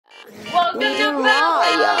Medium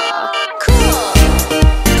rare. Cool.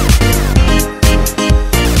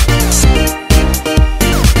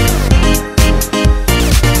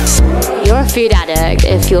 You're a food addict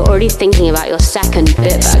if you're already thinking about your second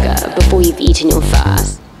Bitburger before you've eaten your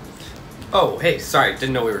first. Oh, hey, sorry,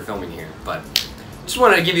 didn't know we were filming here, but just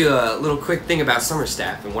wanted to give you a little quick thing about summer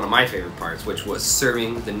staff and one of my favorite parts, which was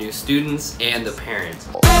serving the new students and the parents.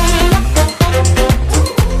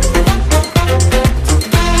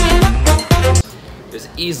 It was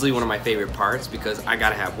easily one of my favorite parts because I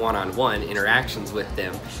got to have one-on-one interactions with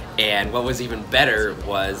them, and what was even better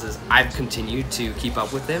was I've continued to keep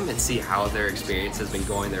up with them and see how their experience has been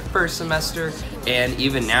going their first semester, and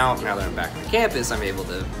even now that I'm back on campus, I'm able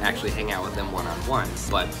to actually hang out with them one-on-one.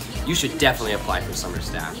 But you should definitely apply for summer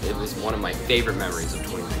staff. It was one of my favorite memories of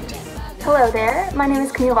 2019. Hello there, my name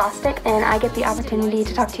is Camille Vostick, and I get the opportunity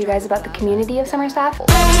to talk to you guys about the community of summer staff.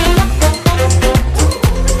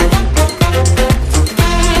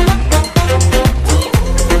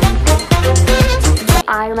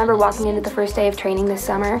 I remember walking into the first day of training this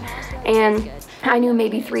summer, and I knew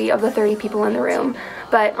maybe 3 of the 30 people in the room.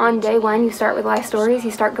 But on day 1, you start with life stories,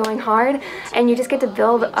 you start going hard, and you just get to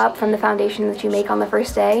build up from the foundation that you make on the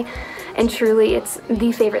first day. And truly, it's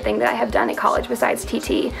the favorite thing that I have done at college besides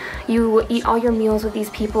TT. You eat all your meals with these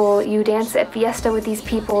people, you dance at Fiesta with these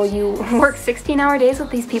people, you work 16-hour days with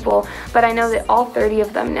these people, but I know that all 30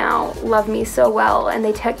 of them now love me so well, and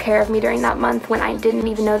they took care of me during that month when I didn't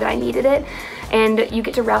even know that I needed it. And you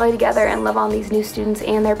get to rally together and love on these new students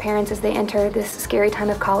and their parents as they enter this scary time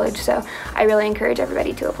of college. So I really encourage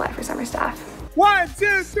everybody to apply for summer staff. 1,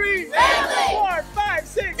 2, 3, family. 4, 5,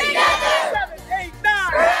 6, together. 7, 8,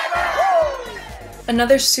 9.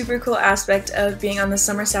 Another super cool aspect of being on the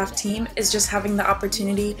summer staff team is just having the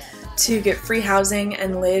opportunity to get free housing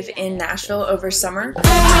and live in Nashville over summer.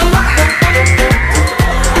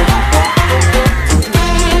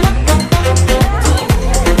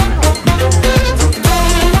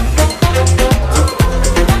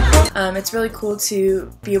 It's really cool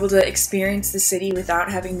to be able to experience the city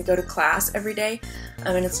without having to go to class every day,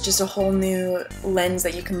 and it's just a whole new lens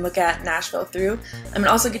that you can look at Nashville through, and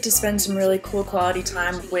also get to spend some really cool quality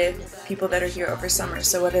time with people that are here over summer.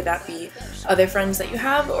 So whether that be other friends that you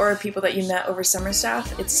have or people that you met over summer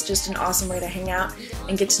staff, it's just an awesome way to hang out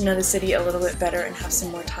and get to know the city a little bit better and have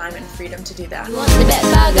some more time and freedom to do that. You want the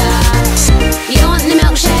Bitburger, you want the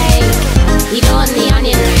milkshake.